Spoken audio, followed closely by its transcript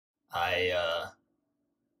I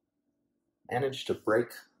managed to break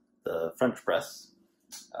the French press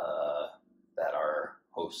that our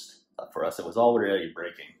host left for us. It was already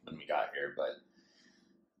breaking when we got here, but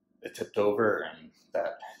it tipped over, and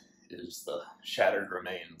that is the shattered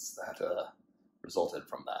remains that resulted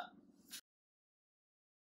from that.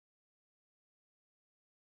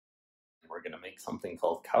 We're going to make something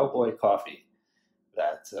called Cowboy coffee.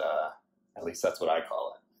 That, at least that's what I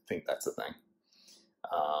call it. I think that's a thing.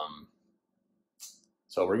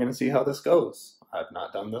 So we're going to see how this goes. I've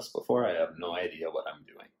not done this before. I have no idea what I'm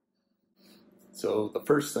doing. So the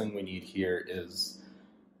first thing we need here is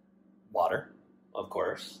water, of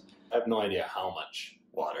course. I have no idea how much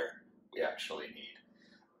water we actually need.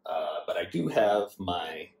 But I do have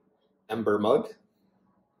my ember mug,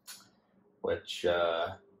 which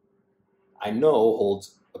I know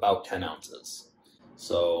holds about 10 ounces.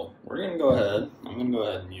 So we're going to go ahead, I'm going to go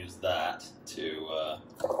ahead and use that to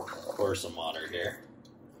pour some water here.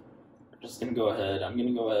 We're just going to go ahead, I'm going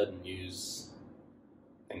to go ahead and use,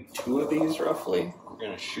 I think, 2 of these roughly. We're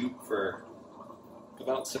going to shoot for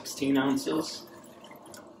about 16 ounces.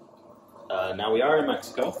 Now we are in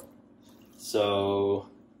Mexico, so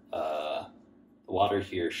the water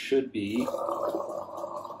here should be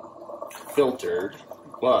filtered,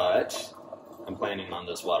 but I'm planning on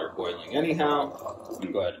this water boiling anyhow. I'm going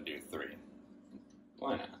to go ahead and do 3.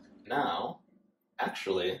 Why not? Now,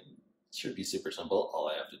 actually, it should be super simple. All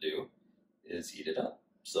I have to do is heat it up.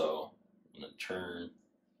 So I'm going to turn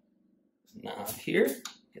the knob here,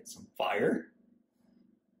 get some fire,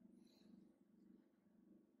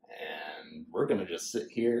 and we're going to just sit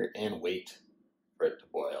here and wait for it to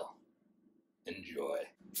boil. Enjoy.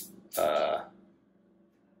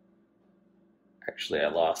 Actually, I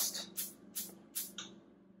lost.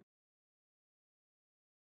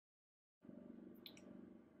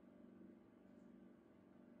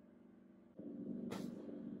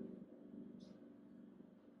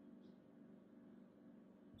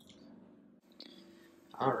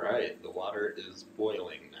 All right, the water is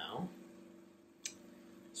boiling now.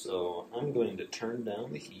 So I'm going to turn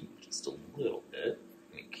down the heat just a little bit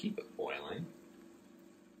and keep it boiling.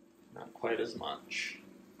 Not quite as much.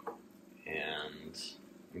 And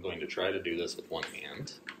I'm going to try to do this with one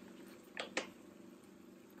hand.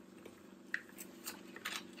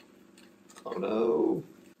 Oh no!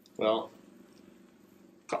 Well,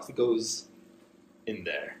 coffee goes in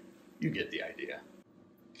there. You get the idea.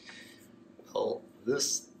 Well,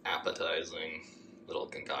 this appetizing little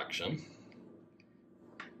concoction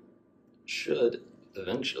should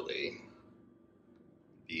eventually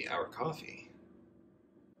be our coffee.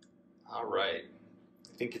 All right,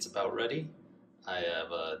 I think it's about ready. I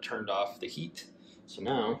have turned off the heat. So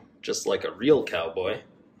now, just like a real cowboy,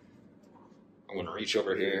 I'm gonna reach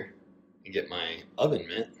over here and get my oven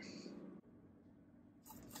mitt.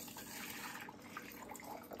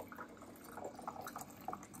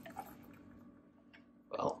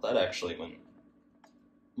 Well, that actually went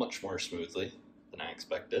much more smoothly than I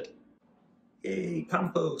expected. Yay,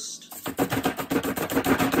 compost!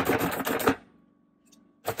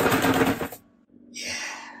 Yeah!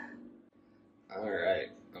 Alright,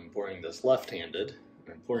 I'm pouring this left-handed.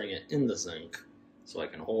 I'm pouring it in the sink so I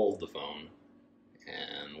can hold the phone,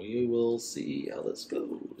 and we will see how this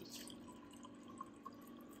goes.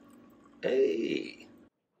 Hey!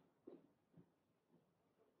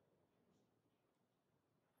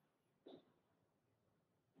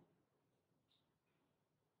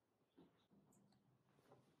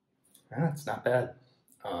 That's not bad.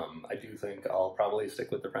 I do think I'll probably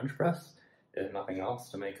stick with the French press, if nothing else,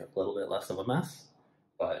 to make it a little bit less of a mess.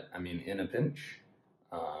 But, I mean, in a pinch,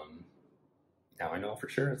 now I know for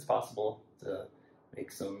sure it's possible to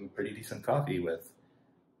make some pretty decent coffee with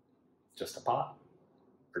just a pot,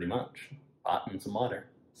 pretty much. Pot and some water.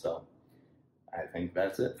 So, I think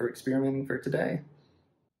that's it for experimenting for today.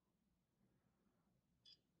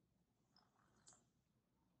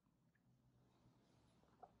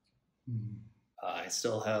 I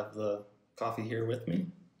still have the coffee here with me.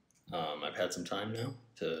 I've had some time now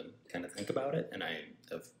to kind of think about it, and I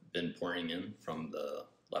have been pouring in from the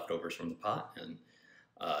leftovers from the pot, and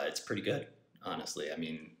it's pretty good, honestly. I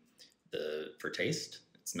mean, for taste,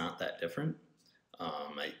 it's not that different.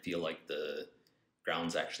 I feel like the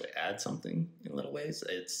grounds actually add something in little ways.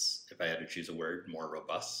 It's, if I had to choose a word, more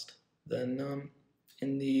robust than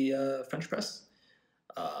in the French press.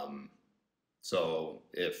 So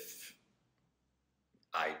if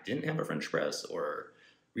I didn't have a French press, or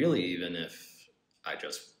really even if I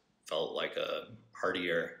just felt like a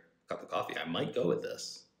heartier cup of coffee, I might go with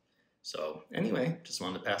this. So anyway, just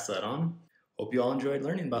wanted to pass that on. Hope you all enjoyed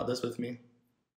learning about this with me.